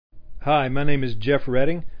Hi, my name is Jeff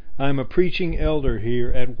Redding. I'm a preaching elder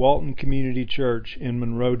here at Walton Community Church in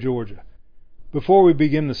Monroe, Georgia. Before we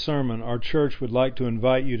begin the sermon, our church would like to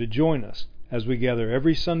invite you to join us as we gather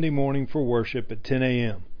every Sunday morning for worship at 10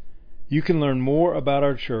 a.m. You can learn more about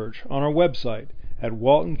our church on our website at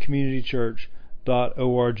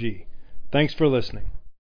waltoncommunitychurch.org. Thanks for listening.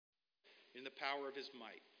 In the power of His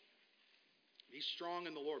might. Be strong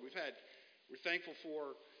in the Lord. We're thankful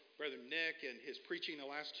for Brother Nick and his preaching the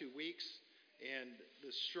last 2 weeks and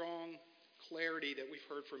the strong clarity that we've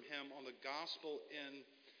heard from him on the gospel and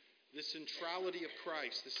the centrality of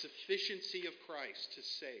Christ, the sufficiency of Christ to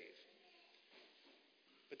save.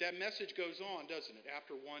 But that message goes on, doesn't it?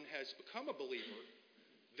 After one has become a believer,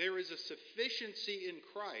 there is a sufficiency in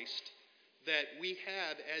Christ that we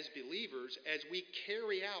have as believers as we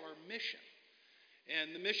carry out our mission.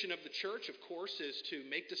 And the mission of the church, of course, is to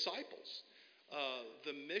make disciples.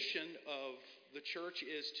 The mission of the church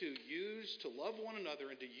is to love one another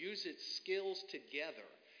and to use its skills together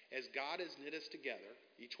as God has knit us together.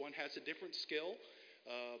 Each one has a different skill.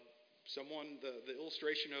 The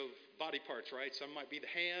illustration of body parts, right? Some might be the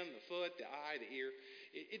hand, the foot, the eye, the ear.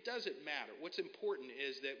 It doesn't matter. What's important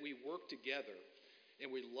is that we work together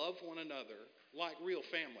and we love one another like real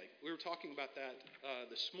family. We were talking about that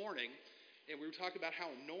this morning, and we were talking about how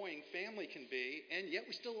annoying family can be, and yet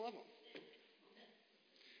we still love them.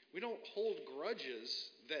 We don't hold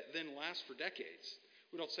grudges that then last for decades.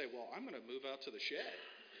 We don't say, well, I'm going to move out to the shed.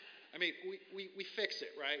 I mean, we fix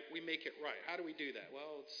it, right? We make it right. How do we do that?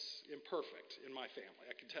 Well, it's imperfect in my family,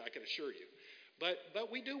 I can assure you. But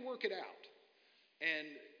we do work it out.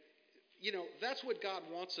 And, that's what God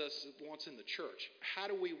wants in the church.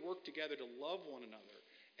 How do we work together to love one another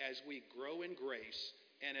as we grow in grace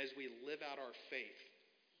and as we live out our faith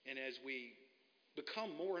and as we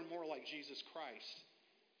become more and more like Jesus Christ,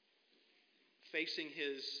 facing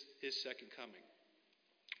his second coming,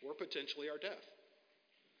 or potentially our death?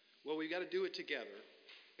 Well, we've got to do it together,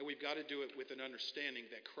 and we've got to do it with an understanding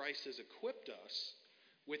that Christ has equipped us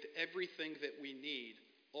with everything that we need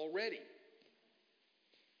already.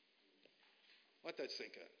 Let that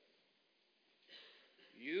sink in.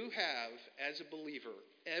 You have, as a believer,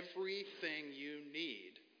 everything you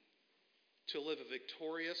need to live a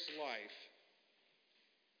victorious life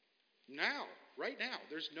now. Right now.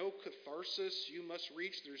 There's no catharsis you must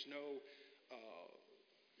reach. There's no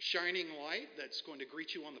shining light that's going to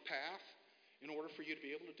greet you on the path in order for you to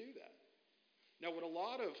be able to do that. Now, where a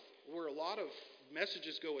lot of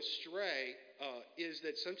messages go astray is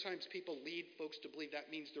that sometimes people lead folks to believe that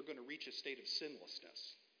means they're going to reach a state of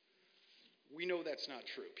sinlessness. We know that's not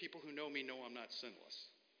true. People who know me know I'm not sinless.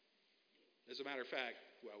 As a matter of fact,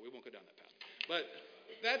 well, we won't go down that path. But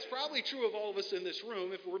that's probably true of all of us in this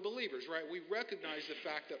room if we're believers, right? We recognize the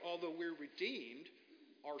fact that although we're redeemed,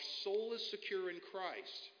 our soul is secure in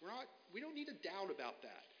Christ. We don't need to doubt about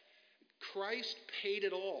that. Christ paid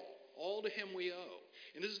it all. All to him we owe.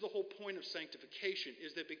 And this is the whole point of sanctification,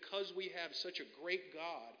 is that because we have such a great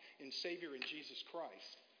God and Savior in Jesus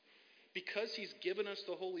Christ, because he's given us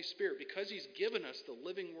the Holy Spirit, because he's given us the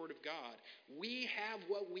living Word of God, we have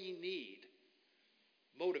what we need.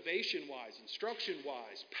 Motivation-wise,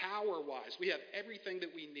 instruction-wise, power-wise, we have everything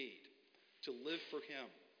that we need to live for him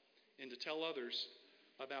and to tell others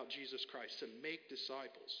about Jesus Christ, to make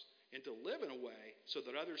disciples, and to live in a way so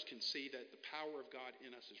that others can see that the power of God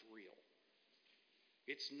in us is real.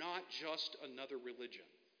 It's not just another religion.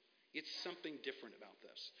 It's something different about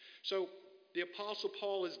this. So the Apostle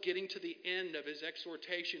Paul is getting to the end of his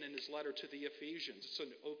exhortation in his letter to the Ephesians. It's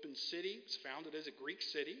an open city. It's founded as a Greek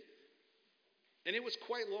city. And it was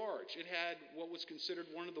quite large. It had what was considered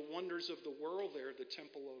one of the wonders of the world there, the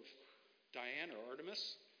temple of Diana or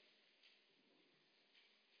Artemis.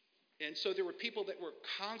 And so there were people that were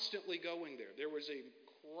constantly going there. There was a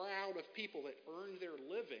crowd of people that earned their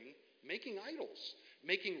living making idols,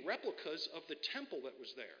 making replicas of the temple that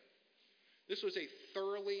was there. This was a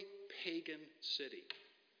thoroughly pagan city.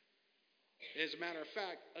 As a matter of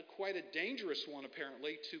fact, quite a dangerous one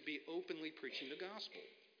apparently to be openly preaching the gospel.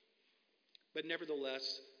 But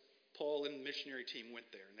nevertheless, Paul and the missionary team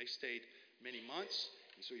went there, and they stayed many months.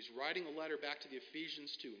 And so he's writing a letter back to the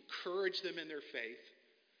Ephesians to encourage them in their faith.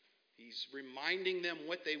 He's reminding them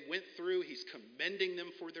what they went through. He's commending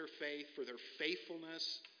them for their faith, for their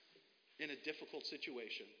faithfulness in a difficult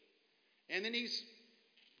situation. And then he's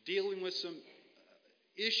dealing with some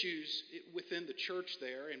issues within the church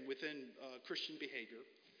there and within Christian behavior.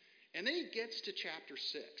 And then he gets to chapter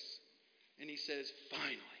 6, and he says,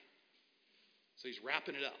 finally. So he's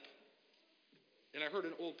wrapping it up. And I heard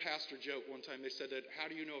an old pastor joke one time. They said that, how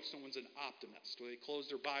do you know if someone's an optimist? Well, they close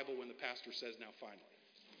their Bible when the pastor says, now finally.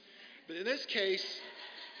 But in this case,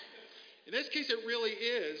 it really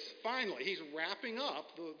is, finally, he's wrapping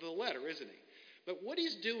up the letter, isn't he? But what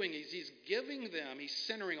he's doing is he's giving them, he's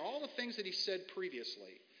centering all the things that he said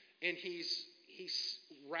previously, and he's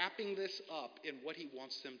wrapping this up in what he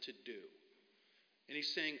wants them to do. And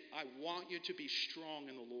he's saying, I want you to be strong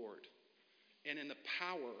in the Lord and in the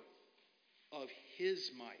power of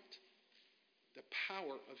his might. The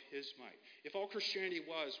power of his might. If all Christianity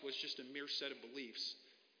was just a mere set of beliefs,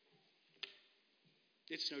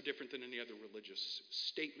 it's no different than any other religious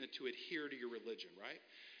statement to adhere to your religion, right?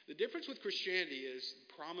 The difference with Christianity is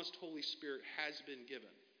the promised Holy Spirit has been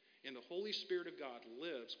given. And the Holy Spirit of God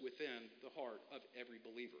lives within the heart of every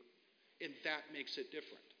believer. And that makes it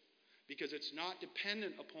different. Because it's not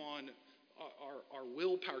dependent upon our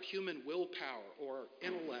willpower, human willpower or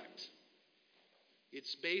intellect.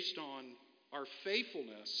 It's based on our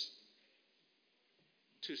faithfulness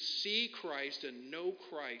to see Christ and know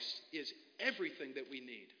Christ is everything that we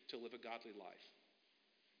need to live a godly life.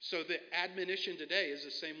 So the admonition today is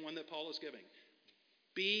the same one that Paul is giving.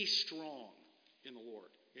 Be strong in the Lord,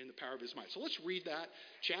 in the power of his might. So let's read that.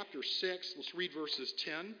 Chapter 6, let's read verses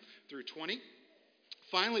 10 through 20.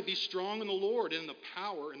 Finally, be strong in the Lord and in the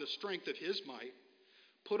power and the strength of his might.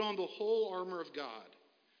 Put on the whole armor of God,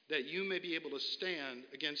 that you may be able to stand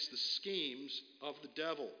against the schemes of the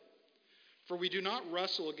devil. For we do not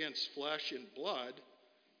wrestle against flesh and blood,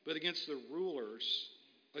 but against the rulers,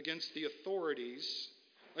 against the authorities,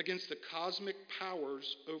 against the cosmic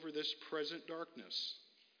powers over this present darkness,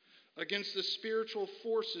 against the spiritual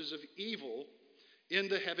forces of evil in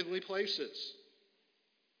the heavenly places.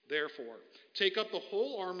 Therefore, take up the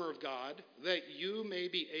whole armor of God, that you may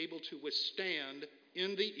be able to withstand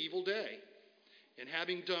in the evil day, and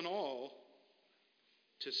having done all,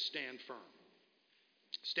 to stand firm.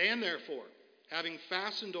 Stand therefore, having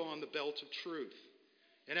fastened on the belt of truth,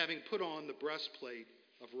 and having put on the breastplate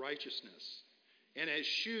of righteousness, and as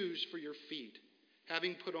shoes for your feet,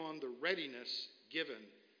 having put on the readiness given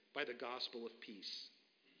by the gospel of peace.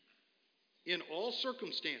 In all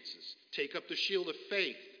circumstances, take up the shield of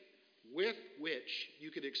faith, with which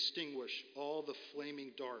you could extinguish all the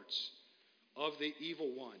flaming darts of the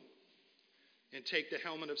evil one, and take the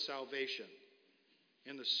helmet of salvation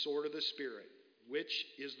and the sword of the Spirit, which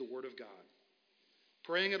is the word of God,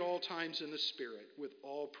 praying at all times in the Spirit with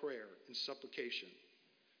all prayer and supplication.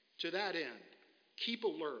 To that end, keep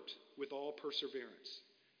alert with all perseverance,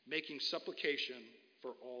 making supplication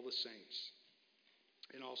for all the saints,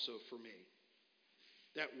 and also for me,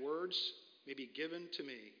 that words may be given to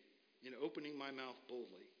me in opening my mouth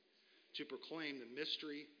boldly to proclaim the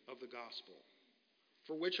mystery of the gospel,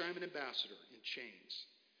 for which I am an ambassador in chains,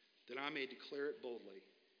 that I may declare it boldly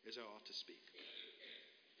as I ought to speak.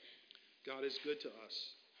 God is good to us.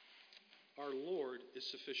 Our Lord is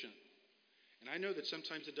sufficient. And I know that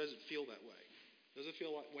sometimes it doesn't feel that way. It doesn't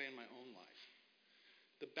feel that way in my own life.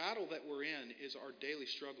 The battle that we're in is our daily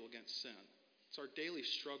struggle against sin. It's our daily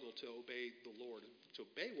struggle to obey the Lord, to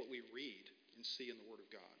obey what we read and see in the Word of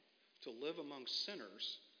God, to live among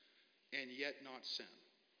sinners and yet not sin,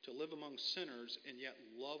 to live among sinners and yet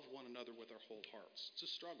love one another with our whole hearts. It's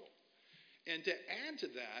a struggle. And to add to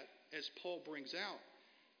that, as Paul brings out,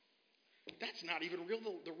 that's not even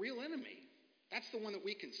the real enemy. That's the one that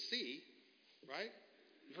we can see, right?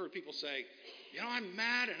 You've heard people say, I'm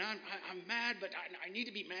mad, and I'm mad, but I need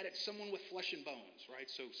to be mad at someone with flesh and bones, right?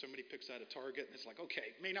 So somebody picks out a target, and it's like,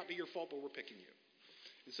 okay, it may not be your fault, but we're picking you.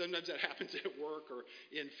 And sometimes that happens at work or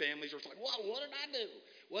in families, where it's like, whoa, what did I do?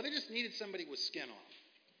 Well, they just needed somebody with skin on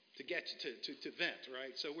to get to vent,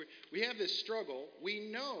 right? So we have this struggle.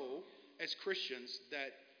 We know as Christians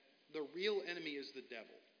that the real enemy is the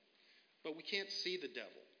devil, but we can't see the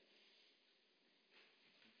devil.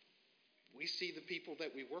 We see the people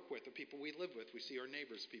that we work with, the people we live with. We see our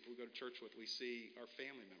neighbors, the people we go to church with. We see our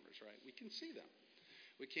family members, right? We can see them.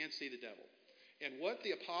 We can't see the devil. And what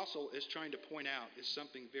the apostle is trying to point out is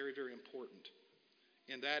something very, very important.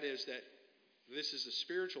 And that is that this is a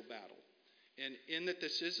spiritual battle. And in that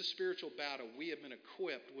this is a spiritual battle, we have been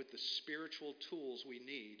equipped with the spiritual tools we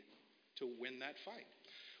need to win that fight.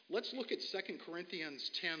 Let's look at 2 Corinthians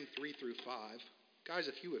 10, 3 through 5. Guys,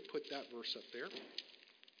 if you would put that verse up there.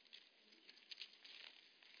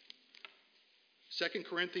 2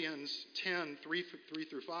 Corinthians 10, 3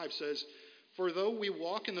 through 5 says, For though we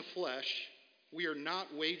walk in the flesh, we are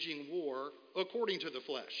not waging war according to the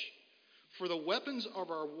flesh. For the weapons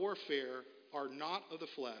of our warfare are not of the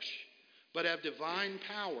flesh, but have divine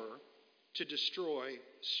power to destroy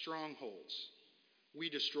strongholds. We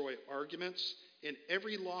destroy arguments and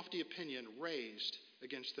every lofty opinion raised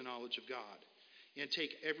against the knowledge of God, and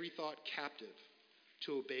take every thought captive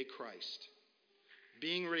to obey Christ,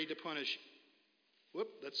 being ready to punish.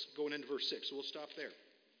 That's going into verse 6, so we'll stop there.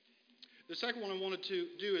 The second one I wanted to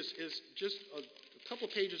do is just a couple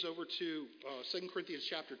of pages over to 2 Corinthians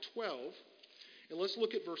chapter 12, and let's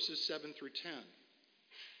look at verses 7 through 10.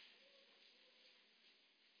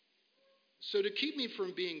 So to keep me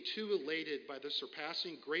from being too elated by the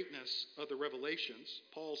surpassing greatness of the revelations,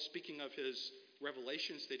 Paul speaking of his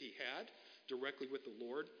revelations that he had directly with the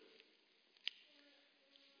Lord,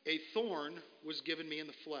 a thorn was given me in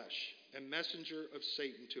the flesh, a messenger of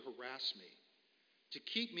Satan to harass me, to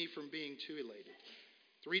keep me from being too elated.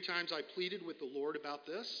 3 times I pleaded with the Lord about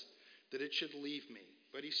this, that it should leave me.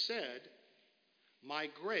 But he said, my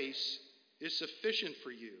grace is sufficient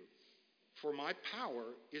for you, for my power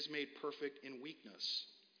is made perfect in weakness.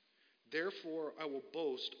 Therefore I will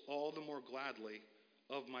boast all the more gladly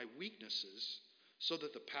of my weaknesses, so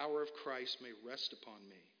that the power of Christ may rest upon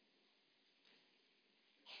me.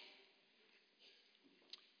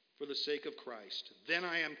 For the sake of Christ, then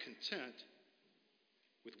I am content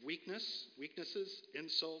with weaknesses,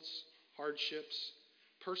 insults, hardships,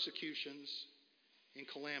 persecutions, and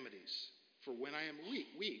calamities. For when I am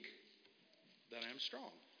weak, then I am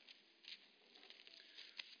strong.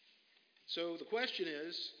 So the question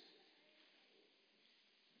is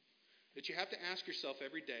that you have to ask yourself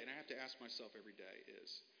every day, and I have to ask myself every day,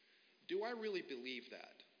 is, do I really believe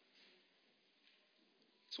that?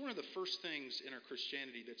 It's one of the first things in our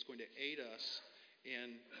Christianity that's going to aid us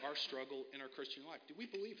in our struggle in our Christian life. Do we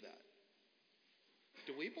believe that?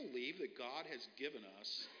 Do we believe that God has given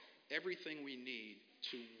us everything we need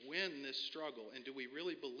to win this struggle? And do we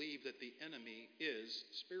really believe that the enemy is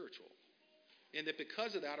spiritual? And that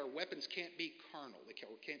because of that, our weapons can't be carnal,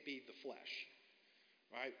 or can't be the flesh,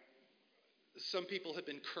 right? Some people have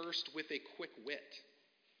been cursed with a quick wit.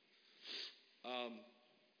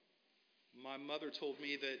 My mother told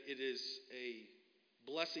me that it is a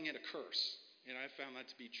blessing and a curse, and I found that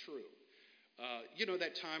to be true. You know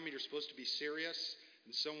that time when you're supposed to be serious,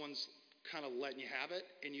 and someone's kind of letting you have it,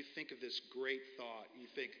 and you think of this great thought. You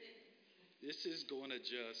think, this is going to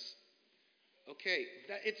just, okay,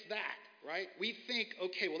 it's that, right? We think,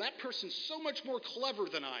 okay, well, that person's so much more clever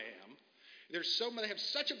than I am. They have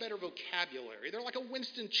such a better vocabulary. They're like a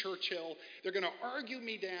Winston Churchill. They're going to argue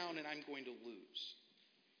me down, and I'm going to lose.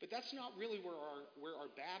 But that's not really where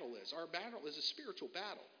our battle is. Our battle is a spiritual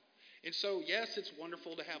battle. And so, yes, it's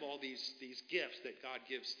wonderful to have all these gifts that God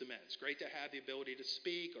gives to men. It's great to have the ability to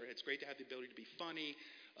speak, or it's great to have the ability to be funny,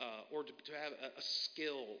 or to have a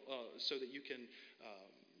skill so that you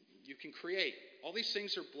can create. All these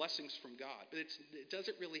things are blessings from God, but it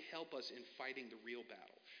doesn't really help us in fighting the real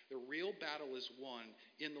battle. The real battle is won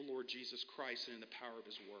in the Lord Jesus Christ and in the power of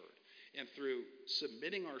his word, and through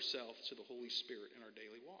submitting ourselves to the Holy Spirit in our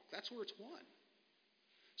daily walk. That's where it's won.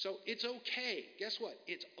 So it's okay. Guess what?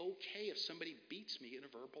 It's okay if somebody beats me in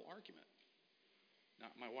a verbal argument.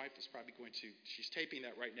 Now, my wife is probably she's taping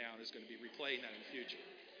that right now and is going to be replaying that in the future.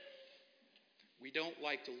 We don't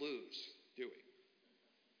like to lose, do we?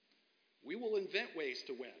 We will invent ways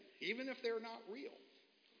to win, even if they're not real.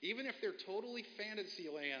 Even if they're totally fantasy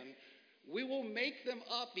land, we will make them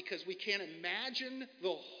up because we can't imagine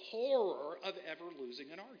the horror of ever losing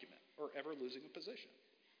an argument or ever losing a position.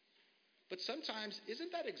 But sometimes,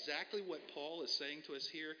 isn't that exactly what Paul is saying to us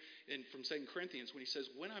here from 2 Corinthians when he says,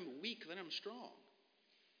 when I'm weak, then I'm strong?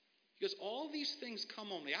 Because all these things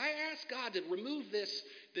come on me. I asked God to remove this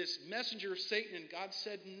messenger of Satan, and God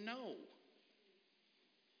said no.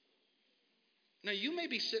 Now, you may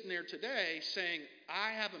be sitting there today saying,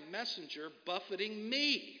 I have a messenger buffeting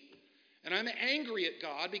me, and I'm angry at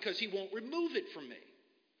God because he won't remove it from me.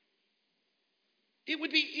 It would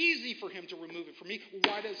be easy for him to remove it from me.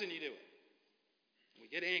 Why doesn't he do it? We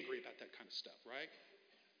get angry about that kind of stuff, right?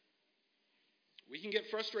 We can get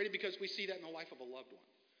frustrated because we see that in the life of a loved one.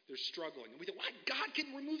 They're struggling. And we think, why? God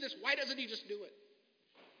can remove this. Why doesn't he just do it?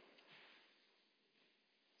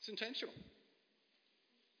 It's intentional.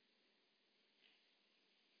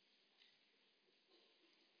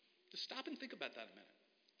 Just stop and think about that a minute.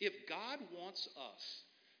 If God wants us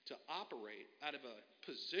to operate out of a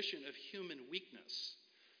position of human weakness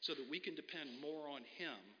so that we can depend more on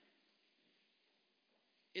him,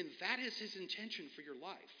 and that is his intention for your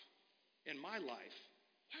life and my life,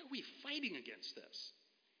 why are we fighting against this?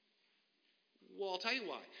 Well, I'll tell you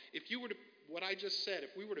why. If you were to, what I just said,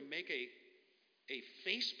 if we were to make a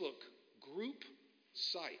Facebook group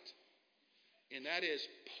site, and that is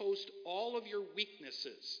post all of your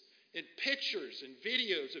weaknesses and pictures and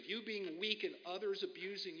videos of you being weak and others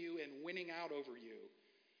abusing you and winning out over you,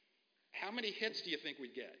 how many hits do you think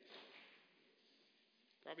we'd get?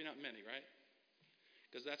 Probably not many, right?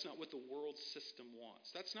 Because that's not what the world system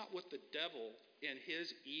wants. That's not what the devil and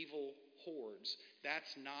his evil hordes,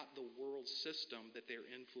 that's not the world system that they're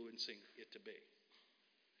influencing it to be.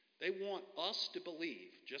 They want us to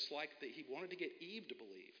believe, just like he wanted to get Eve to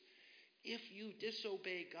believe, if you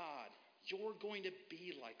disobey God, you're going to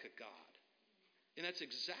be like a God. And that's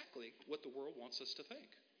exactly what the world wants us to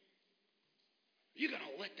think. You're going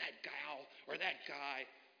to let that gal or that guy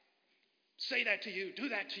say that to you, do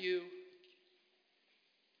that to you.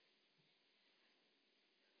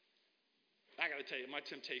 I got to tell you, my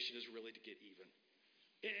temptation is really to get even.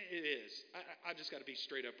 It is. I just got to be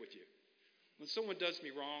straight up with you. When someone does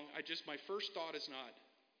me wrong, my first thought is not,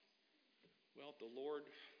 well, the Lord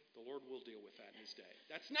will deal with that in his day.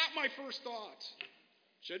 That's not my first thought.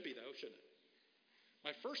 Should be, though, shouldn't it?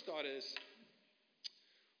 My first thought is,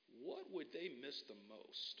 what would they miss the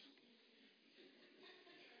most?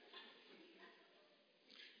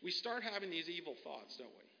 We start having these evil thoughts,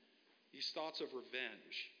 don't we? These thoughts of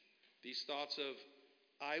revenge. These thoughts of,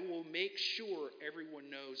 I will make sure everyone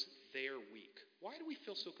knows they're weak. Why do we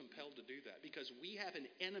feel so compelled to do that? Because we have an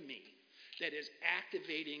enemy that is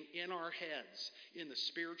activating in our heads, in the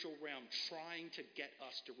spiritual realm, trying to get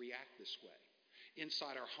us to react this way.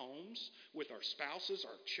 Inside our homes, with our spouses,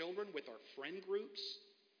 our children, with our friend groups,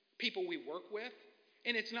 people we work with.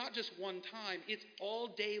 And it's not just one time, it's all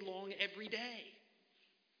day long, every day.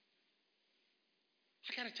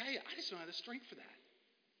 I got to tell you, I just don't have the strength for that.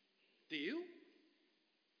 Do you?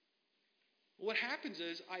 What happens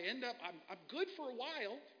is I end up, I'm good for a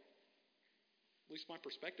while, at least my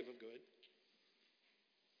perspective of good,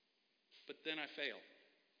 but then I fail.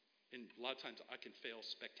 And a lot of times I can fail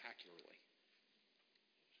spectacularly.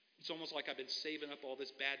 It's almost like I've been saving up all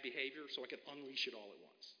this bad behavior so I can unleash it all at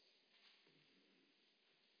once.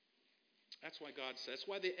 That's why God says, that's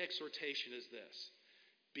why the exhortation is this.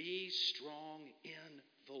 Be strong in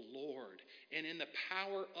the Lord and in the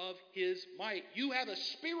power of his might. You have a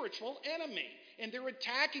spiritual enemy, and they're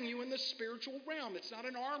attacking you in the spiritual realm. It's not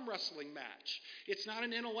an arm wrestling match. It's not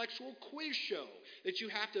an intellectual quiz show that you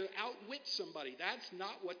have to outwit somebody. That's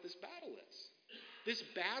not what this battle is. This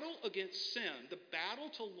battle against sin, the battle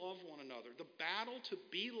to love one another, the battle to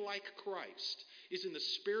be like Christ is in the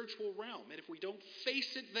spiritual realm. And if we don't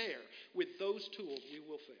face it there with those tools, we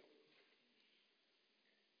will fail.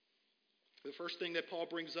 The first thing that Paul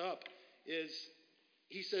brings up is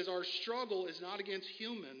he says our struggle is not against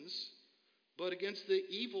humans, but against the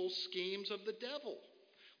evil schemes of the devil.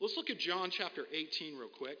 Let's look at John chapter 18 real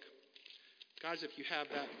quick. Guys, if you have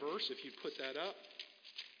that verse, if you put that up,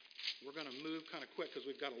 we're going to move kind of quick because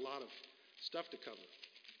we've got a lot of stuff to cover.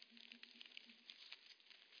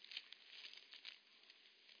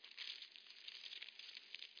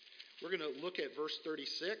 We're going to look at verse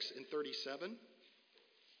 36 and 37.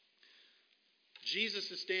 Jesus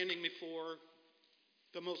is standing before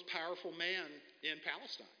the most powerful man in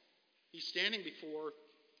Palestine. He's standing before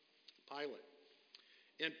Pilate.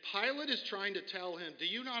 And Pilate is trying to tell him, do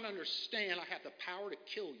you not understand I have the power to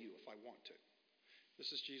kill you if I want to?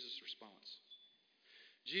 This is Jesus' response.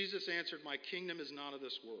 Jesus answered, my kingdom is not of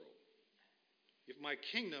this world. If my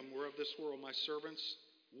kingdom were of this world, my servants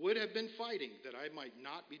would have been fighting that I might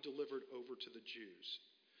not be delivered over to the Jews.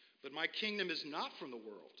 But my kingdom is not from the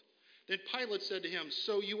world. Then Pilate said to him,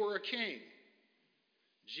 so you are a king?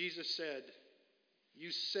 Jesus said, you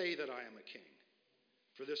say that I am a king.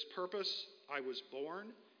 For this purpose I was born,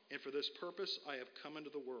 and for this purpose I have come into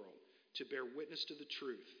the world, to bear witness to the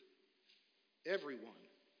truth. Everyone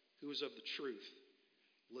who is of the truth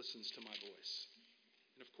listens to my voice.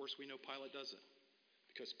 And of course we know Pilate doesn't,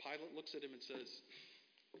 because Pilate looks at him and says,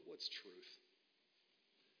 what's truth?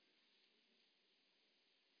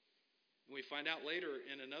 And we find out later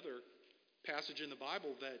in another passage in the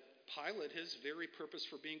Bible that Pilate, his very purpose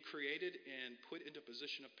for being created and put into a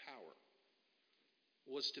position of power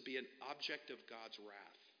was to be an object of God's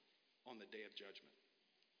wrath on the day of judgment.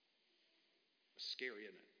 It's scary,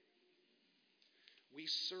 isn't it? We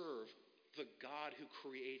serve the God who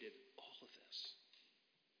created all of this.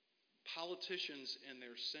 Politicians and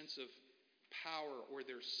their sense of power or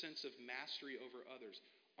their sense of mastery over others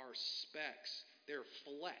are specks, they're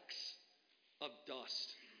flecks of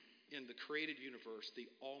dust in the created universe the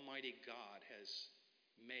Almighty God has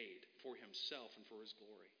made for himself and for his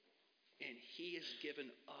glory. And he has given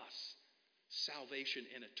us salvation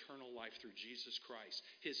and eternal life through Jesus Christ,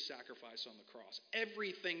 his sacrifice on the cross.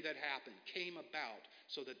 Everything that happened came about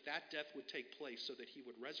so that that death would take place, so that he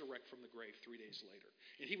would resurrect from the grave 3 days later.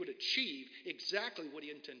 And he would achieve exactly what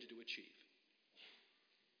he intended to achieve.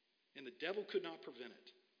 And the devil could not prevent it.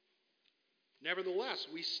 Nevertheless,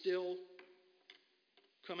 we still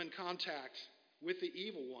come in contact with the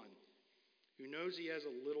evil one, who knows he has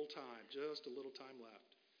a little time, just a little time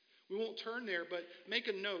left. We won't turn there, but make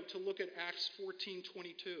a note to look at Acts 14:22.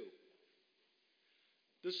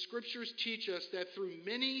 The scriptures teach us that through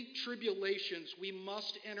many tribulations we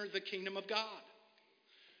must enter the kingdom of God.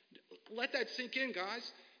 Let that sink in,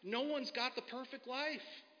 guys. No one's got the perfect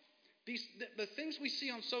life. The things we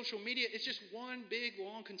see on social media, it's just one big,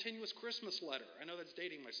 long, continuous Christmas letter. I know that's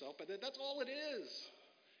dating myself, but that's all it is.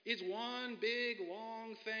 It's one big,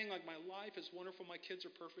 long thing, like my life is wonderful, my kids are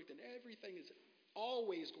perfect, and everything is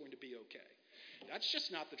always going to be okay. That's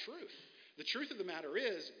just not the truth. The truth of the matter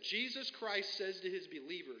is, Jesus Christ says to his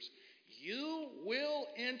believers, you will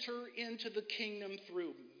enter into the kingdom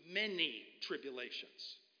through many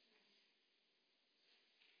tribulations.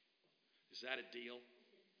 Is that a deal?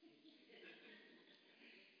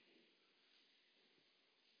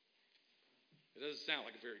 It doesn't sound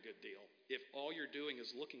like a very good deal if all you're doing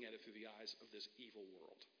is looking at it through the eyes of this evil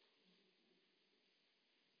world.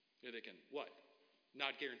 You're thinking, what?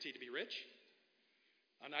 Not guaranteed to be rich?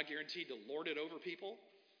 I'm not guaranteed to lord it over people?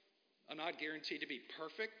 I'm not guaranteed to be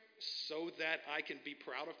perfect so that I can be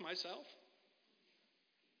proud of myself?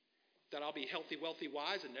 That I'll be healthy, wealthy,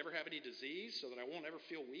 wise, and never have any disease so that I won't ever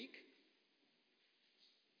feel weak?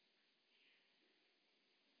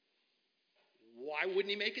 Why wouldn't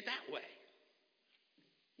he make it that way?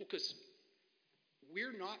 Well, because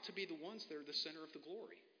we're not to be the ones that are the center of the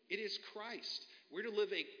glory. It is Christ. We're to live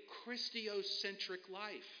a Christocentric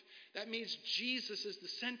life. That means Jesus is the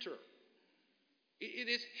center. It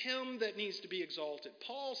is him that needs to be exalted.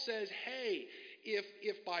 Paul says, hey,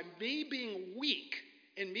 if by me being weak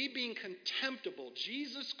and me being contemptible,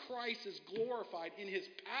 Jesus Christ is glorified in his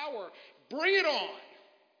power, bring it on.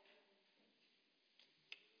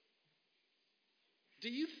 Do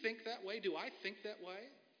you think that way? Do I think that way?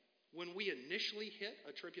 When we initially hit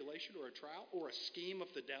a tribulation or a trial or a scheme of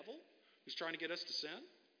the devil who's trying to get us to sin?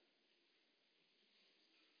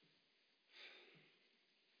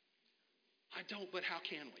 I don't, but how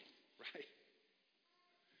can we, right?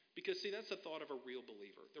 Because, see, that's the thought of a real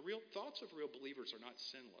believer. The real thoughts of real believers are not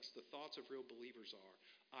sinless. The thoughts of real believers are,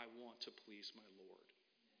 I want to please my Lord.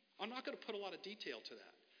 I'm not going to put a lot of detail to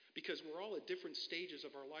that, because we're all at different stages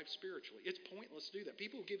of our life spiritually. It's pointless to do that.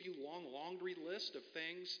 People who give you long laundry list of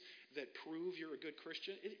things that prove you're a good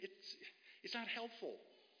Christian, it's not helpful.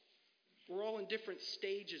 We're all in different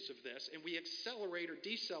stages of this, and we accelerate or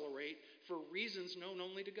decelerate for reasons known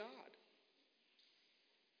only to God.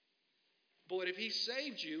 But if he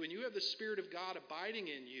saved you and you have the Spirit of God abiding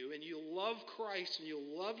in you and you love Christ and you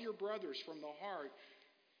love your brothers from the heart,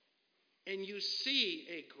 and you see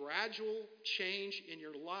a gradual change in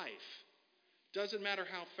your life, doesn't matter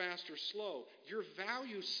how fast or slow, your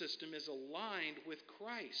value system is aligned with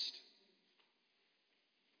Christ,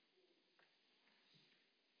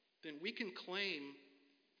 then we can claim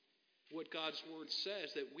what God's Word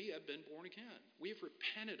says, that we have been born again. We have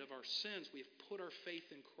repented of our sins. We have put our faith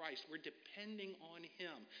in Christ. We're depending on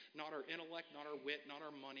him, not our intellect, not our wit, not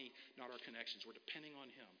our money, not our connections. We're depending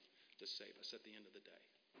on him to save us at the end of the day.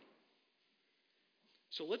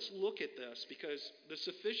 So let's look at this, because the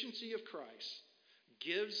sufficiency of Christ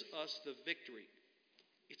gives us the victory.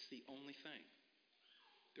 It's the only thing.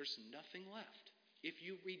 There's nothing left. If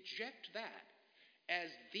you reject that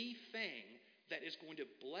as the thing that is going to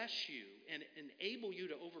bless you and enable you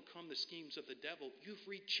to overcome the schemes of the devil, you've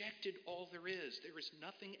rejected all there is. There is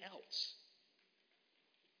nothing else.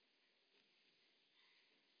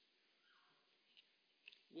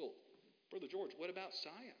 Well, Brother George, what about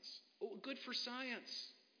science? Oh, good for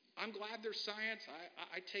science. I'm glad there's science.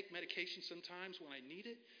 I take medication sometimes when I need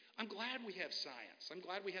it. I'm glad we have science. I'm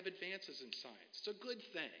glad we have advances in science. It's a good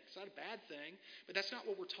thing. It's not a bad thing, but that's not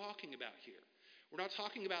what we're talking about here. We're not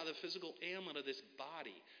talking about the physical ailment of this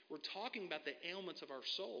body. We're talking about the ailments of our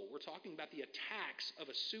soul. We're talking about the attacks of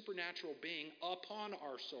a supernatural being upon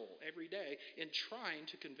our soul every day in trying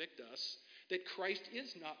to convict us that Christ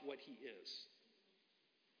is not what he is.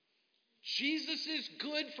 Jesus is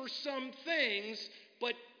good for some things,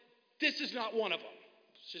 but this is not one of them.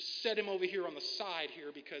 Just set him over here on the side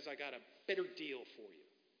here because I got a better deal for you.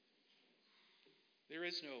 There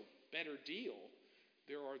is no better deal.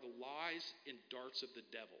 There are the lies and darts of the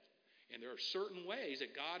devil. And there are certain ways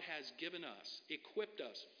that God has given us, equipped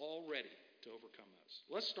us already to overcome those.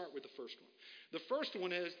 Let's start with the first one. The first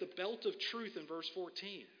one is the belt of truth in verse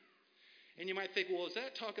 14. And you might think, well, is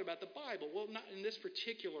that talking about the Bible? Well, not in this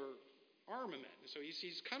particular armament. So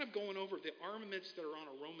he's kind of going over the armaments that are on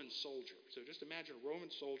a Roman soldier. So just imagine a Roman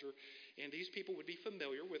soldier, and these people would be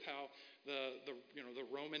familiar with how the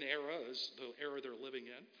Roman era is the era they're living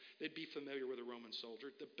in. They'd be familiar with a Roman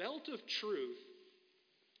soldier. The belt of truth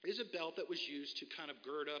is a belt that was used to kind of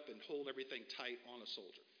gird up and hold everything tight on a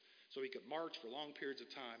soldier, so he could march for long periods of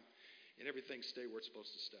time and everything stay where it's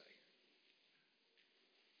supposed to stay.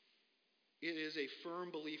 It is a firm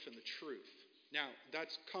belief in the truth. Now,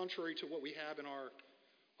 that's contrary to what we have in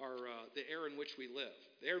the era in which we live.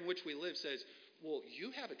 The era in which we live says, well, you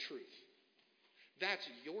have a truth. That's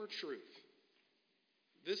your truth.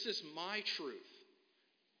 This is my truth.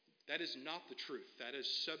 That is not the truth. That is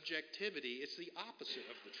subjectivity. It's the opposite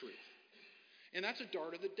of the truth. And that's a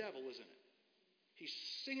dart of the devil, isn't it? He's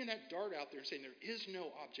singing that dart out there and saying there is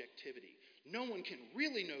no objectivity. No one can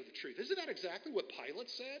really know the truth. Isn't that exactly what Pilate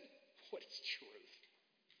said? What is truth?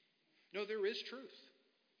 No, there is truth.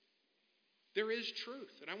 There is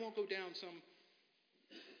truth. And I won't go down some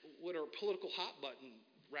what are political hot button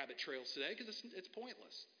rabbit trails today because it's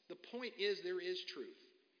pointless. The point is there is truth.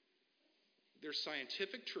 There's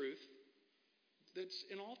scientific truth that's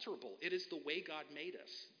inalterable. It is the way God made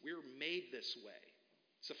us. We're made this way.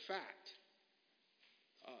 It's a fact.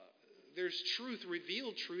 There's truth,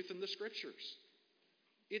 revealed truth in the Scriptures.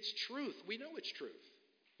 It's truth. We know it's truth.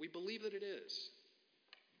 We believe that it is.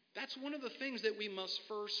 That's one of the things that we must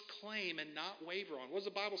first claim and not waver on. What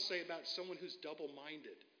does the Bible say about someone who's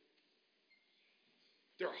double-minded?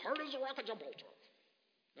 They're hard as a rock and a boulder.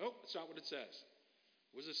 No, that's not what it says.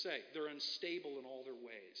 What does it say? They're unstable in all their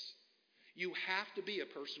ways. You have to be a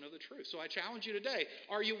person of the truth. So I challenge you today,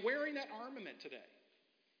 are you wearing that armament today?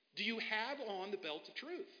 Do you have on the belt of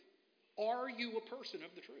truth? Are you a person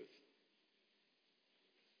of the truth?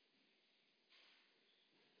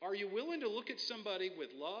 Are you willing to look at somebody with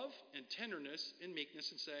love and tenderness and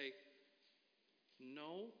meekness and say,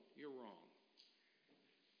 no, you're wrong?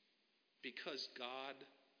 Because God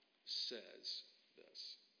says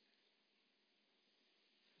this.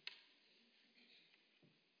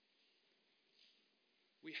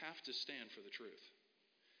 We have to stand for the truth.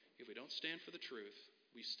 If we don't stand for the truth,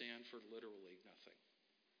 we stand for literally nothing.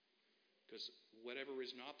 Because whatever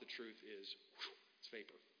is not the truth is, it's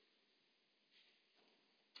vapor.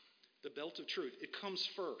 The belt of truth, it comes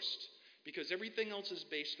first because everything else is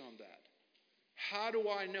based on that. How do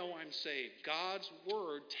I know I'm saved? God's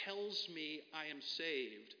word tells me I am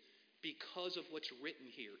saved because of what's written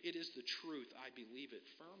here. It is the truth. I believe it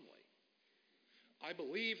firmly. I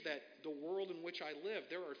believe that the world in which I live,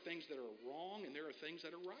 there are things that are wrong and there are things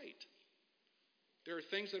that are right. There are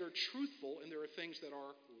things that are truthful and there are things that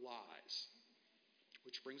are lies.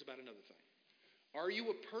 Which brings about another thing. Are you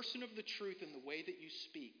a person of the truth in the way that you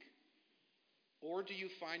speak? Or do you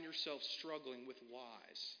find yourself struggling with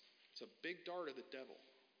lies? It's a big dart of the devil.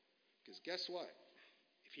 Because guess what?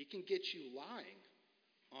 If he can get you lying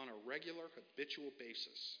on a regular, habitual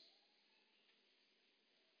basis,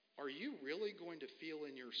 are you really going to feel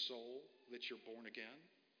in your soul that you're born again?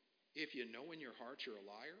 If you know in your heart you're a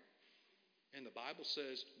liar? And the Bible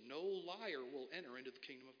says no liar will enter into the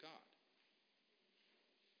kingdom of God.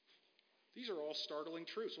 These are all startling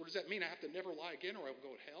truths. What does that mean? I have to never lie again or I will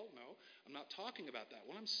go to hell? No, I'm not talking about that.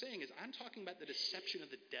 What I'm saying is I'm talking about the deception of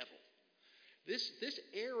the devil. This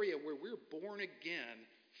area where we're born again,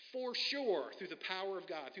 for sure, through the power of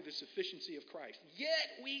God, through the sufficiency of Christ.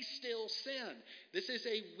 Yet we still sin. This is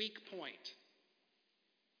a weak point.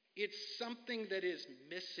 It's something that is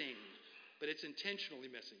missing, but it's intentionally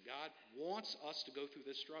missing. God wants us to go through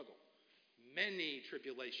this struggle. Many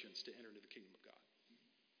tribulations to enter into the kingdom of God.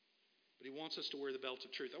 But he wants us to wear the belt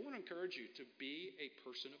of truth. I want to encourage you to be a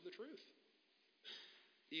person of the truth.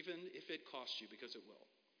 Even if it costs you, because it will.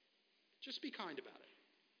 Just be kind about it.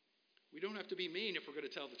 We don't have to be mean if we're going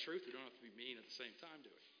to tell the truth. We don't have to be mean at the same time,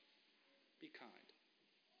 do we? Be kind.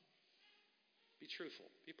 Be truthful.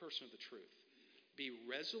 Be a person of the truth. Be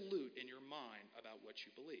resolute in your mind about what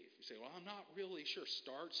you believe. You say, well, I'm not really sure.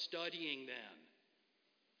 Start studying then.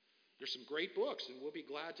 There's some great books, and we'll be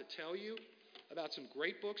glad to tell you about some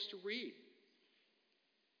great books to read.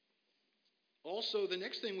 Also, the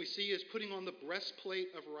next thing we see is putting on the breastplate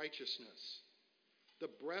of righteousness. The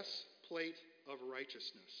breastplate of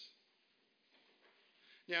righteousness.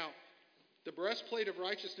 Now, the breastplate of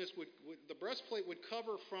righteousness would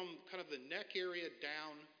cover from kind of the neck area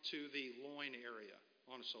down to the loin area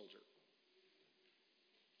on a soldier.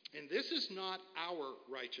 And this is not our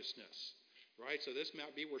righteousness, right? So this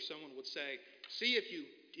might be where someone would say, see, if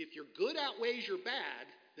your good outweighs your bad,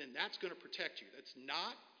 then that's going to protect you. That's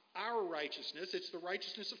not our righteousness. It's the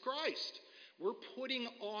righteousness of Christ. We're putting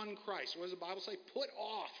on Christ. What does the Bible say? Put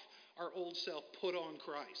off our old self. Put on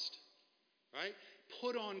Christ. Right?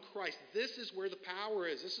 Put on Christ. This is where the power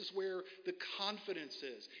is. This is where the confidence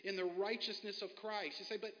is. In the righteousness of Christ. You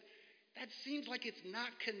say, but that seems like it's not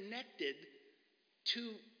connected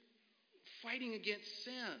to fighting against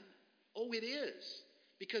sin. Oh, it is.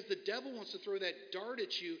 Because the devil wants to throw that dart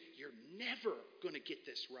at you. You're never going to get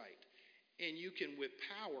this right. And you can with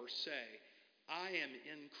power say, I am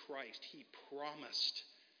in Christ. He promised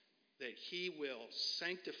that he will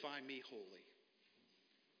sanctify me holy.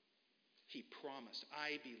 He promised.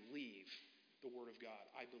 I believe the word of God.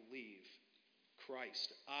 I believe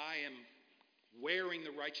Christ. I am wearing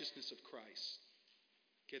the righteousness of Christ.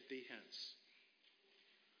 Get thee hence.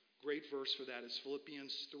 Great verse for that is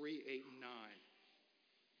Philippians 3, 8, and 9.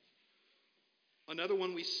 Another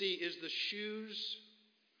one we see is the shoes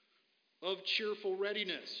of cheerful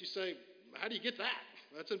readiness. You say, how do you get that?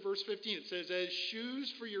 That's in verse 15. It says, as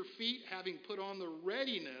shoes for your feet, having put on the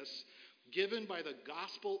readiness given by the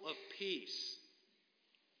gospel of peace.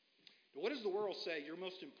 What does the world say your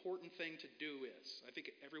most important thing to do is? I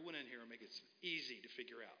think everyone in here will make it easy to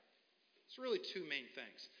figure out. It's really two main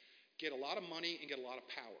things. Get a lot of money and get a lot of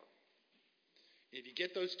power. If you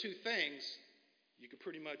get those two things, you can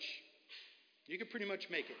pretty much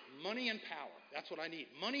make it. Money and power. That's what I need.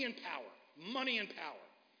 Money and power. Money and power.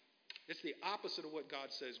 It's the opposite of what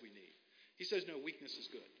God says we need. He says, no, weakness is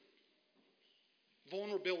good.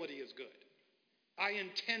 Vulnerability is good. I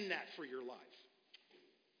intend that for your life.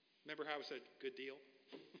 Remember how I said, good deal?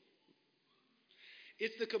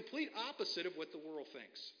 It's the complete opposite of what the world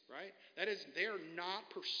thinks, right? That is, they're not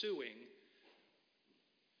pursuing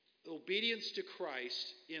obedience to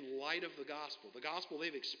Christ in light of the gospel. The gospel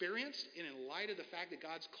they've experienced, and in light of the fact that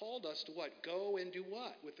God's called us to what? Go and do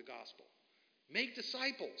what with the gospel? Make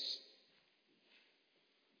disciples.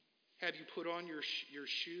 Have you put on your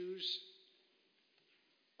shoes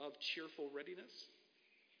of cheerful readiness?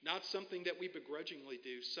 Not something that we begrudgingly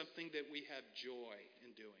do, something that we have joy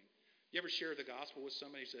in doing. You ever share the gospel with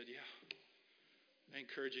somebody who said, yeah, I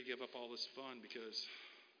encourage you to give up all this fun because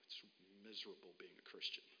it's miserable being a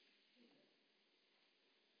Christian.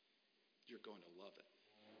 You're going to love it.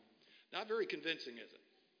 Not very convincing, is it?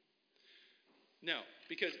 No,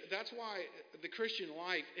 because that's why the Christian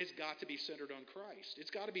life has got to be centered on Christ. It's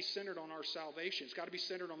got to be centered on our salvation. It's got to be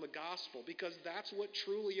centered on the gospel, because that's what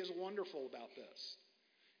truly is wonderful about this.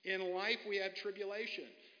 In life we have tribulation,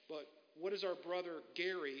 but what is our brother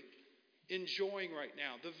Gary enjoying right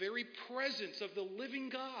now? The very presence of the living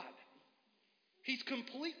God. He's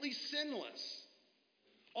completely sinless.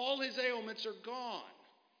 All his ailments are gone.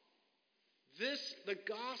 The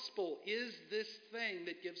gospel is this thing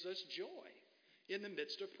that gives us joy in the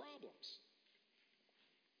midst of problems.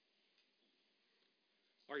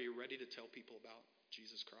 Are you ready to tell people about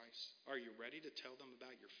Jesus Christ? Are you ready to tell them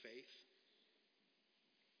about your faith?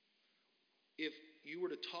 If you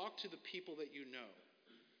were to talk to the people that you know,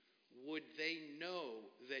 would they know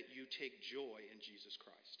that you take joy in Jesus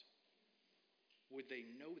Christ? Would they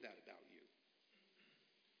know that about you?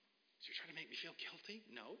 So you're trying to make me feel guilty?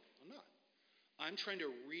 No, I'm not. I'm trying to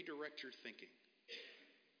redirect your thinking.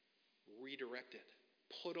 Redirect it.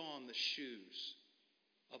 Put on the shoes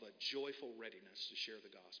of a joyful readiness to share the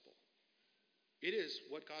gospel. It is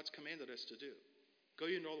what God's commanded us to do. Go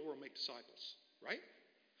ye into all the world, make disciples. Right?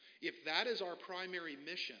 If that is our primary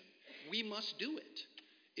mission, we must do it.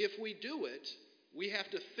 If we do it, we have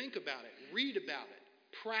to think about it, read about it,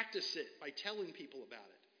 practice it by telling people about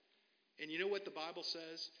it. And you know what the Bible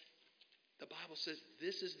says? The Bible says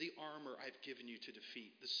this is the armor I've given you to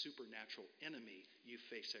defeat the supernatural enemy you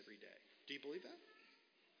face every day. Do you believe that?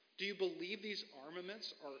 Do you believe these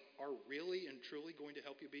armaments are really and truly going to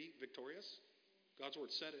help you be victorious? God's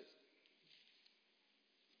word said it.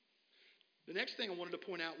 The next thing I wanted to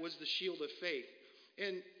point out was the shield of faith.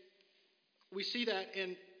 And we see that,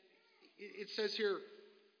 and it says here,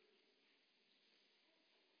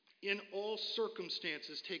 in all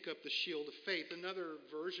circumstances, take up the shield of faith. Another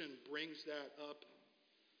version brings that up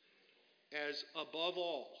as above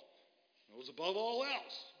all. It was above all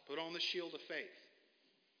else. Put on the shield of faith.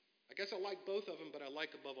 I guess I like both of them, but I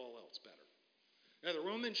like above all else better. Now, the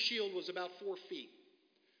Roman shield was about 4 feet.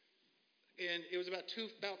 And it was about 2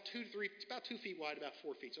 feet wide, about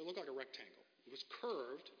 4 feet. So it looked like a rectangle. It was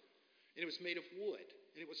curved, and it was made of wood.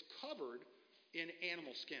 And it was covered in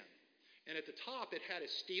animal skin. And at the top, it had a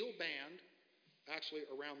steel band, actually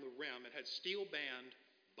around the rim. It had steel band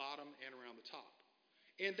bottom and around the top.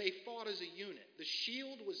 And they fought as a unit. The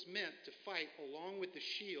shield was meant to fight along with the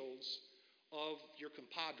shields of your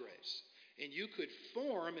compadres. And you could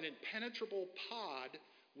form an impenetrable pod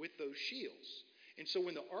with those shields. And so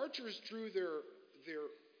when the archers drew their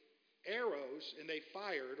arrows and they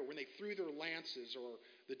fired, or when they threw their lances, or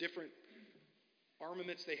the different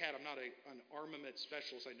armaments they had. I'm not an armament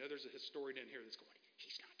specialist. I know there's a historian in here that's going,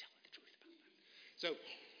 he's not telling the truth about that. So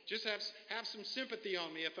Just have some sympathy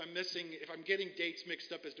on me if I'm getting dates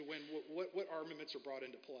mixed up as to when what armaments are brought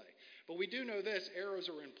into play. But we do know this: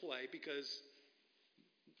 arrows are in play because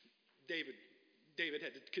David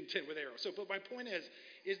had to contend with arrows. So, but my point is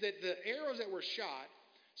that the arrows that were shot,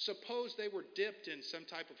 suppose they were dipped in some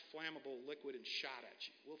type of flammable liquid and shot at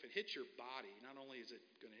you. Well, if it hits your body, not only is it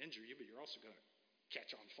going to injure you, but you're also going to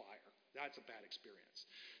catch on fire. That's a bad experience.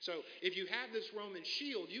 So if you have this Roman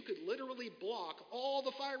shield, you could literally block all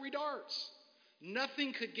the fiery darts.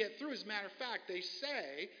 Nothing could get through. As a matter of fact,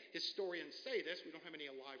 historians say this, we don't have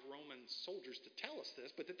any alive Roman soldiers to tell us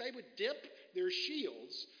this, but that they would dip their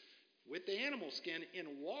shields with the animal skin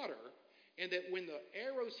in water, and that when the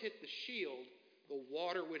arrows hit the shield, the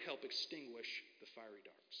water would help extinguish the fiery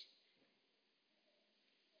darts.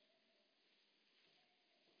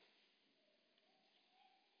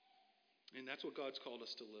 And that's what God's called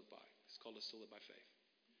us to live by. He's called us to live by faith.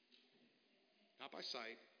 Not by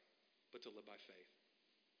sight, but to live by faith.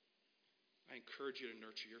 I encourage you to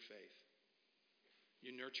nurture your faith.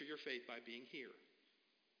 You nurture your faith by being here,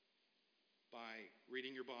 by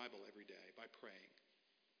reading your Bible every day, by praying,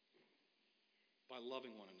 by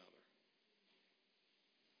loving one another,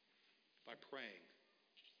 by praying.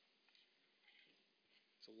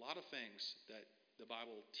 There's a lot of things that the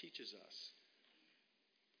Bible teaches us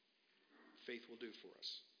faith will do for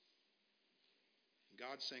us.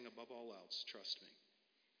 God's saying above all else, trust me.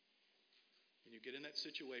 When you get in that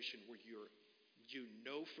situation where you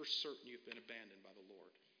know for certain you've been abandoned by the Lord,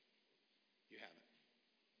 you haven't.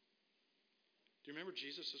 Do you remember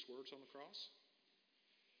Jesus' words on the cross?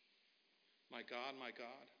 My God,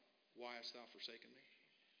 why hast thou forsaken me?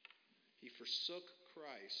 He forsook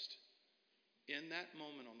Christ in that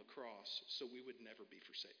moment on the cross so we would never be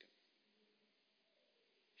forsaken.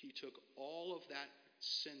 He took all of that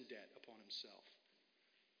sin debt upon himself.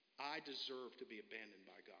 I deserve to be abandoned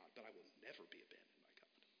by God, but I will never be abandoned by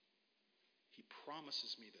God. He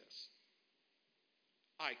promises me this.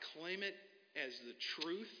 I claim it as the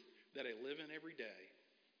truth that I live in every day,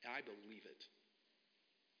 and I believe it.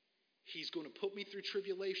 He's going to put me through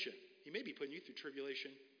tribulation. He may be putting you through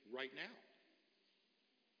tribulation right now.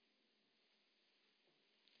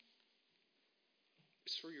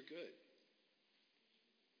 It's for your good.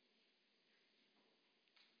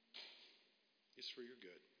 It's for your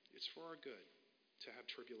good. It's for our good to have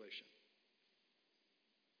tribulation.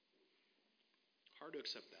 Hard to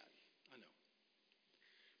accept that, I know.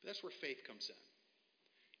 But that's where faith comes in.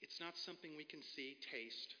 It's not something we can see,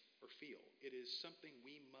 taste, or feel. It is something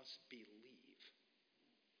we must believe.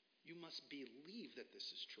 You must believe that this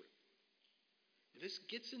is true. This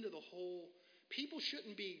gets into the whole, people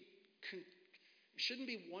shouldn't be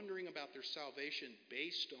wondering about their salvation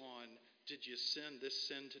based on, did you sin this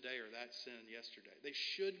sin today or that sin yesterday? They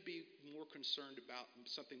should be more concerned about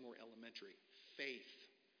something more elementary. Faith.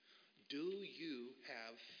 Do you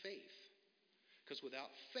have faith? Because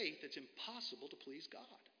without faith, it's impossible to please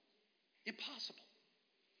God. Impossible.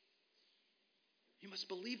 You must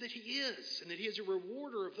believe that He is, and that He is a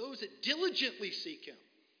rewarder of those that diligently seek Him.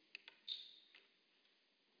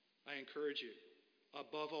 I encourage you,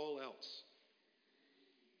 above all else,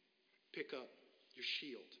 pick up your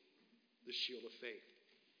shield. The shield of faith.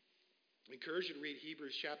 I encourage you to read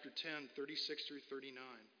Hebrews chapter 10, 36 through 39.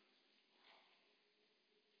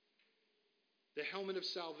 The helmet of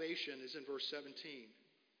salvation is in verse 17,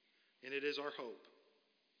 and it is our hope.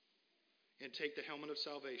 And take the helmet of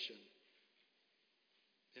salvation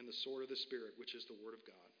and the sword of the Spirit, which is the Word of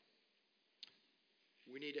God.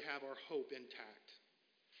 We need to have our hope intact.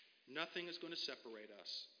 Nothing is going to separate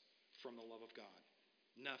us from the love of God.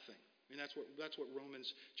 Nothing. I mean, that's what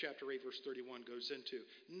Romans chapter 8, verse 31 goes into.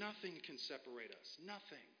 Nothing can separate us.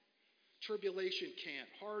 Nothing. Tribulation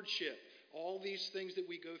can't. Hardship. All these things that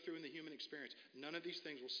we go through in the human experience. None of these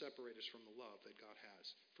things will separate us from the love that God has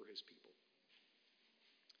for His people.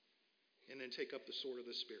 And then take up the sword of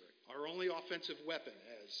the Spirit. Our only offensive weapon,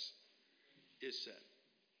 as is said.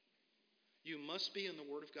 You must be in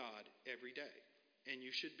the Word of God every day. And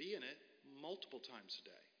you should be in it multiple times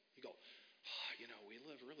a day. You go, we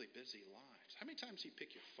live really busy lives. How many times do you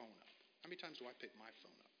pick your phone up? How many times do I pick my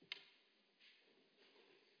phone up?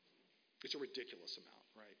 It's a ridiculous amount,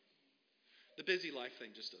 right? The busy life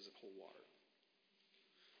thing just doesn't hold water.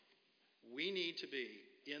 We need to be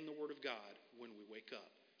in the Word of God when we wake up.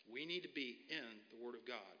 We need to be in the Word of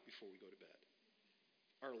God before we go to bed.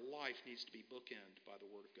 Our life needs to be bookended by the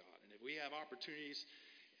Word of God. And if we have opportunities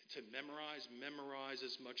to memorize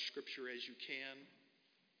as much Scripture as you can.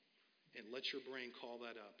 And let your brain call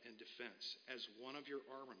that up in defense as one of your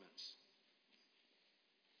armaments.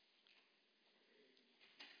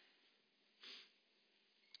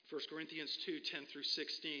 1 Corinthians 2:10 through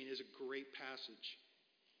 16 is a great passage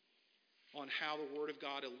on how the Word of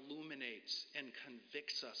God illuminates and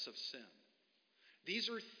convicts us of sin. These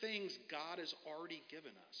are things God has already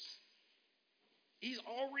given us. He's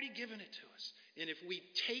already given it to us. And if we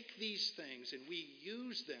take these things and we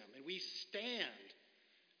use them and we stand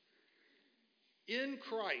in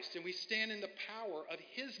Christ and we stand in the power of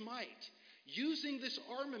His might, using this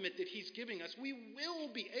armament that He's giving us, we will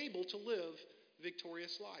be able to live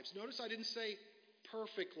victorious lives. Notice I didn't say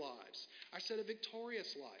perfect lives. I said a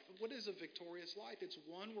victorious life. What is a victorious life? It's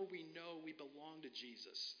one where we know we belong to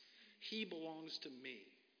Jesus. He belongs to me.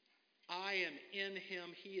 I am in Him.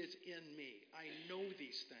 He is in me. I know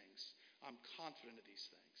these things. I'm confident of these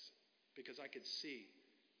things because I could see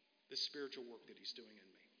the spiritual work that He's doing in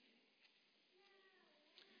me.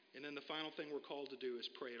 And then the final thing we're called to do is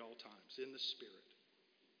pray at all times in the Spirit.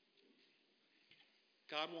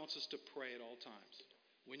 God wants us to pray at all times.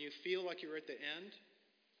 When you feel like you're at the end,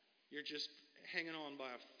 you're just hanging on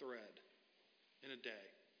by a thread in a day.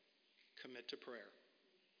 Commit to prayer.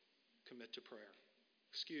 Commit to prayer.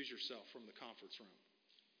 Excuse yourself from the conference room.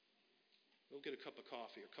 Go get a cup of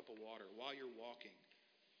coffee or a cup of water. While you're walking,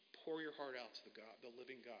 pour your heart out to the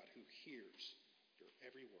living God who hears your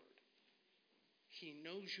every word. He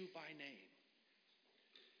knows you by name.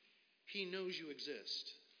 He knows you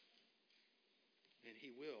exist. And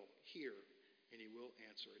He will hear and He will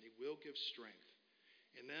answer and He will give strength.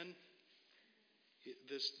 And then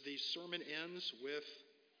the sermon ends with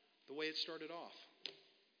the way it started off.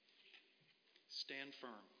 Stand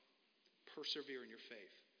firm. Persevere in your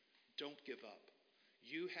faith. Don't give up.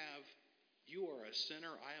 You are a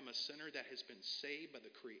sinner. I am a sinner that has been saved by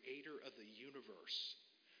the Creator of the universe.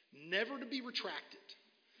 Never to be retracted.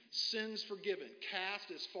 Sins forgiven.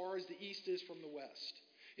 Cast as far as the east is from the west.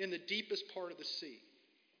 In the deepest part of the sea.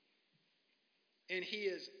 And He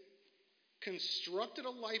has constructed a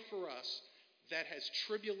life for us that has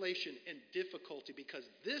tribulation and difficulty because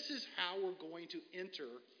this is how we're going to enter.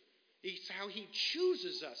 It's how He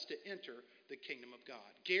chooses us to enter the kingdom of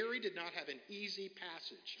God. Gary did not have an easy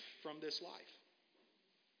passage from this life.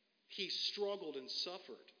 He struggled and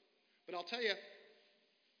suffered. But I'll tell you,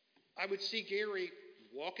 I would see Gary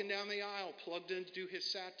walking down the aisle, plugged in to do his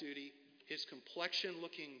SAT duty, his complexion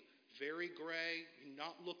looking very gray,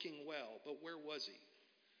 not looking well. But where was he?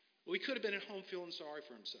 Well, he could have been at home feeling sorry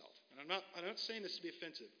for himself. And I'm not saying this to be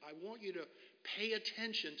offensive. I want you to pay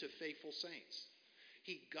attention to faithful saints.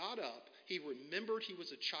 He got up. He remembered he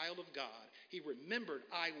was a child of God. He remembered,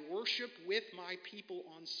 I worship with my people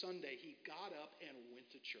on Sunday. He got up and went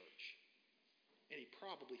to church. And he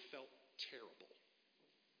probably felt terrible.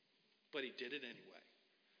 But he did it anyway.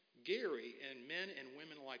 Gary and men and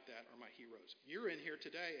women like that are my heroes. You're in here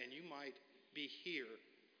today and you might be here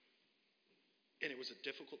and it was a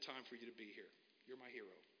difficult time for you to be here. You're my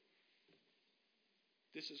hero.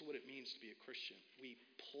 This is what it means to be a Christian. We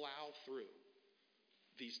plow through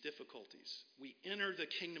these difficulties. We enter the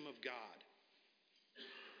kingdom of God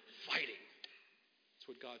fighting. That's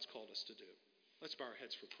what God's called us to do. Let's bow our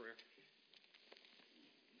heads for prayer.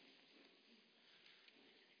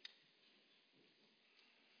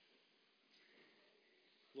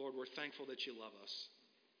 Lord, we're thankful that you love us.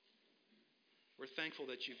 We're thankful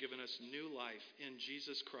that you've given us new life in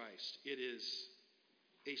Jesus Christ. It is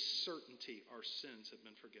a certainty our sins have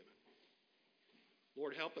been forgiven.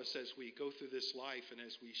 Lord, help us as we go through this life and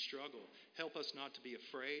as we struggle. Help us not to be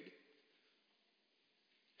afraid.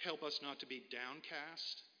 Help us not to be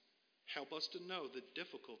downcast. Help us to know that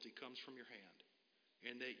difficulty comes from your hand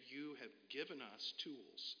and that you have given us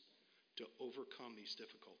tools to overcome these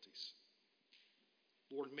difficulties.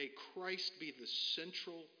 Lord, may Christ be the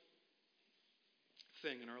central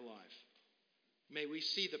thing in our life. May we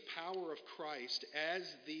see the power of Christ as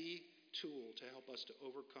the tool to help us to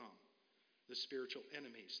overcome the spiritual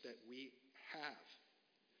enemies that we have,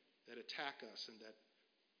 that attack us and that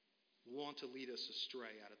want to lead us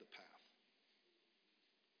astray out of the path.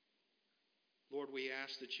 Lord, we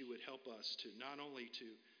ask that you would help us to not only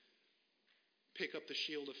to pick up the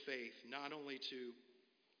shield of faith, not only to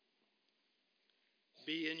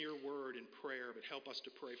be in your word and prayer, but help us to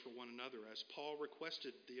pray for one another. As Paul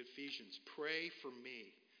requested the Ephesians, pray for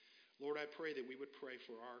me. Lord, I pray that we would pray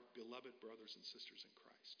for our beloved brothers and sisters in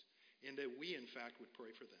Christ, and that we, in fact, would pray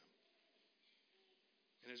for them.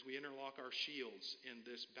 And as we interlock our shields in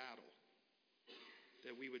this battle,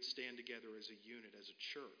 that we would stand together as a unit, as a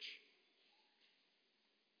church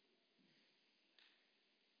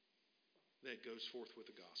that goes forth with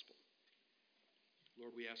the gospel.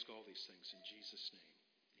 Lord, we ask all these things in Jesus' name.